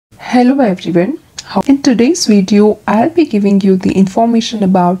Hello everyone. In today's video, I'll be giving you the information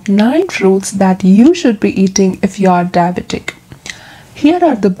about 9 fruits that you should be eating if you are diabetic. Here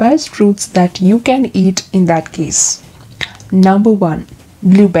are the best fruits that you can eat in that case. Number 1.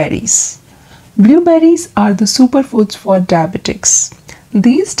 Blueberries. Blueberries are the superfoods for diabetics.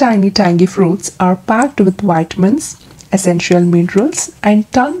 These tiny fruits are packed with vitamins, essential minerals,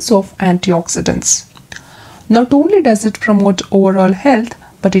 and tons of antioxidants. Not only does it promote overall health,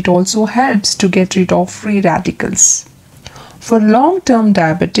 but it also helps to get rid of free radicals. For long-term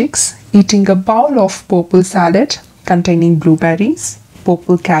diabetics, eating a bowl of purple salad containing blueberries,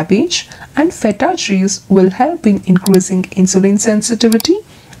 purple cabbage, and feta cheese will help in increasing insulin sensitivity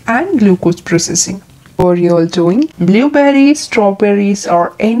and glucose processing. For your doing, blueberries, strawberries,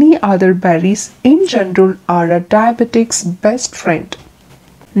 or any other berries in general are a diabetic's best friend.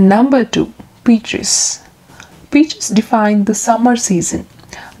 Number 2. Peaches. Peaches define the summer season.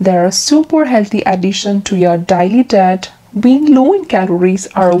 They're a super healthy addition to your daily diet. Being low in calories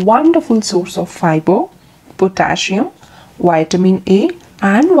are a wonderful source of fiber, potassium, vitamin A,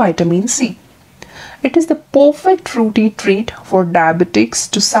 and vitamin C. It is the perfect fruity treat for diabetics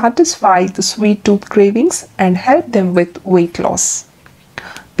to satisfy the sweet tooth cravings and help them with weight loss.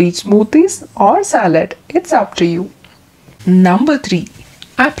 Peach smoothies or salad, it's up to you. Number 3.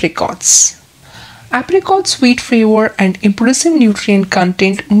 Apricots. Apricot sweet flavor and impressive nutrient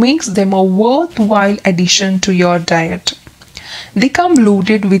content makes them a worthwhile addition to your diet. They come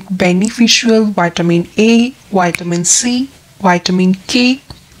loaded with beneficial vitamin A, vitamin C, vitamin K,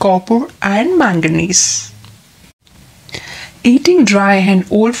 copper, and manganese. Eating dry and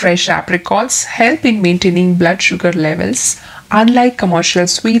all fresh apricots help in maintaining blood sugar levels, unlike commercial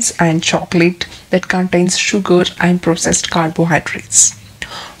sweets and chocolate that contains sugar and processed carbohydrates.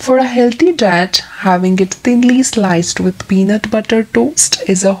 For a healthy diet, having it thinly sliced with peanut butter toast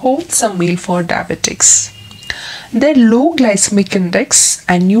is a wholesome meal for diabetics. Their low glycemic index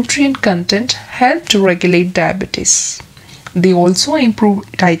and nutrient content help to regulate diabetes. They also improve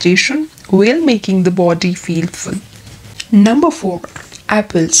digestion while making the body feel full. Number 4.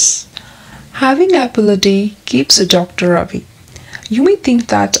 Apples. Having apple a day keeps a doctor away. You may think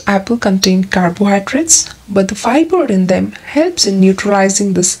that apple contain carbohydrates, but the fiber in them helps in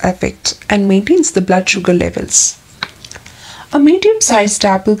neutralizing this effect and maintains the blood sugar levels. A medium-sized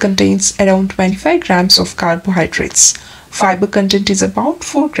apple contains around 25 grams of carbohydrates. Fiber content is about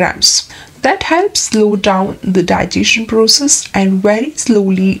 4 grams. That helps slow down the digestion process and very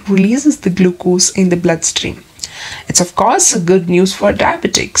slowly releases the glucose in the bloodstream. It's of course good news for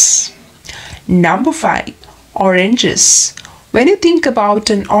diabetics. Number 5. Oranges. When you think about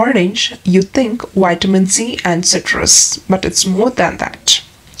an orange, you think vitamin C and citrus, but it's more than that.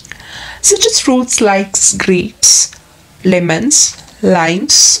 Citrus fruits like grapes, lemons,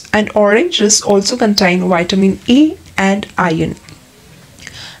 limes, and oranges also contain vitamin A and iron.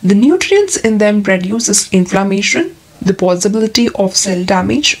 The nutrients in them reduces inflammation, the possibility of cell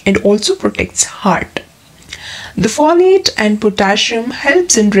damage, and also protects heart. The folate and potassium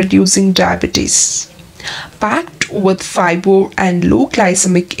helps in reducing diabetes. Packed with fiber and low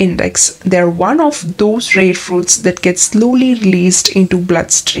glycemic index, they are one of those rare fruits that get slowly released into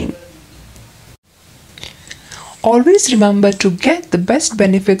bloodstream. Always remember to get the best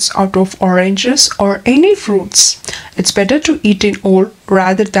benefits out of oranges or any fruits. It's better to eat in whole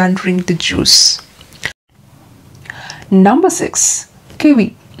rather than drink the juice. Number 6.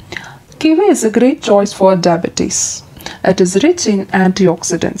 Kiwi. Kiwi is a great choice for diabetes. It is rich in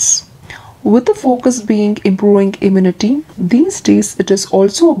antioxidants. With the focus being improving immunity, these days it is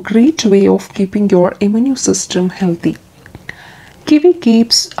also a great way of keeping your immune system healthy. Kiwi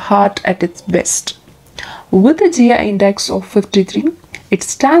keeps heart at its best. With a GI index of 53, it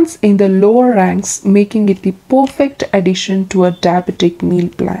stands in the lower ranks, making it the perfect addition to a diabetic meal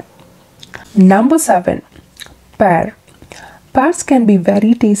plan. Number 7. Pear. Pears can be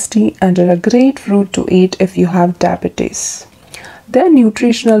very tasty and are a great fruit to eat if you have diabetes. Their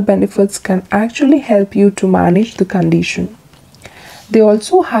nutritional benefits can actually help you to manage the condition. They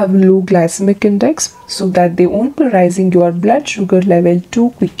also have low glycemic index so that they won't be raising your blood sugar level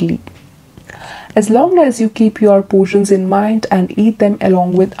too quickly. As long as you keep your portions in mind and eat them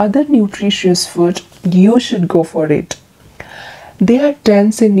along with other nutritious food, you should go for it. They are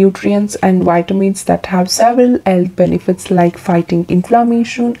dense in nutrients and vitamins that have several health benefits like fighting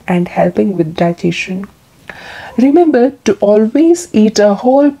inflammation and helping with digestion. Remember to always eat a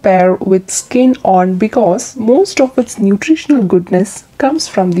whole pear with skin on because most of its nutritional goodness comes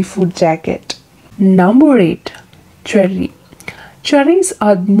from the food jacket. Number 8. Cherry. Cherries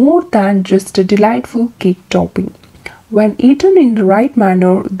are more than just a delightful cake topping. When eaten in the right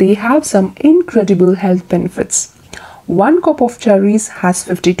manner, they have some incredible health benefits. 1 cup of cherries has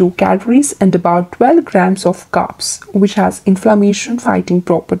 52 calories and about 12 grams of carbs, which has inflammation fighting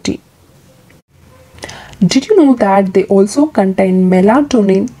property. Did you know that they also contain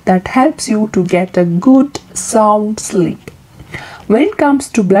melatonin that helps you to get a good, sound sleep? When it comes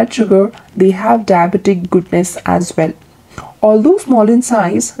to blood sugar, they have diabetic goodness as well. Although small in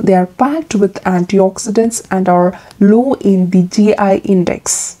size, they are packed with antioxidants and are low in the GI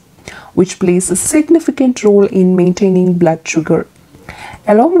index, which plays a significant role in maintaining blood sugar.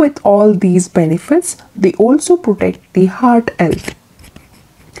 Along with all these benefits, they also protect the heart health.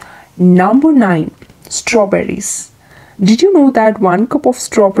 Number 9. Strawberries. Did you know that 1 cup of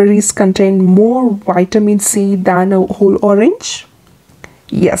strawberries contain more vitamin C than a whole orange?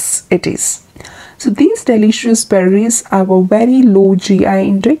 Yes, it is. So these delicious berries have a very low GI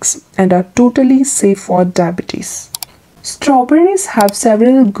index and are totally safe for diabetes. Strawberries have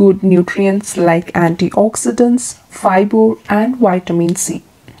several good nutrients like antioxidants, fiber and vitamin C.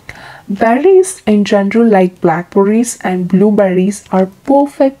 Berries in general like blackberries and blueberries are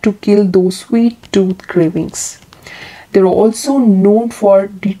perfect to kill those sweet tooth cravings. They are also known for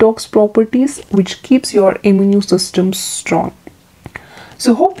detox properties which keeps your immune system strong.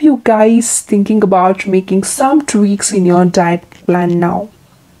 So hope you guys thinking about making some tweaks in your diet plan now.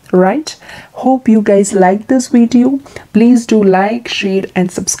 Right? Hope you guys like this video. Please do like, share and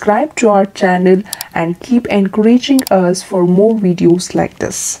subscribe to our channel and keep encouraging us for more videos like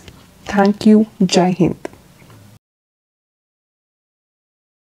this. Thank you. Jai Hind.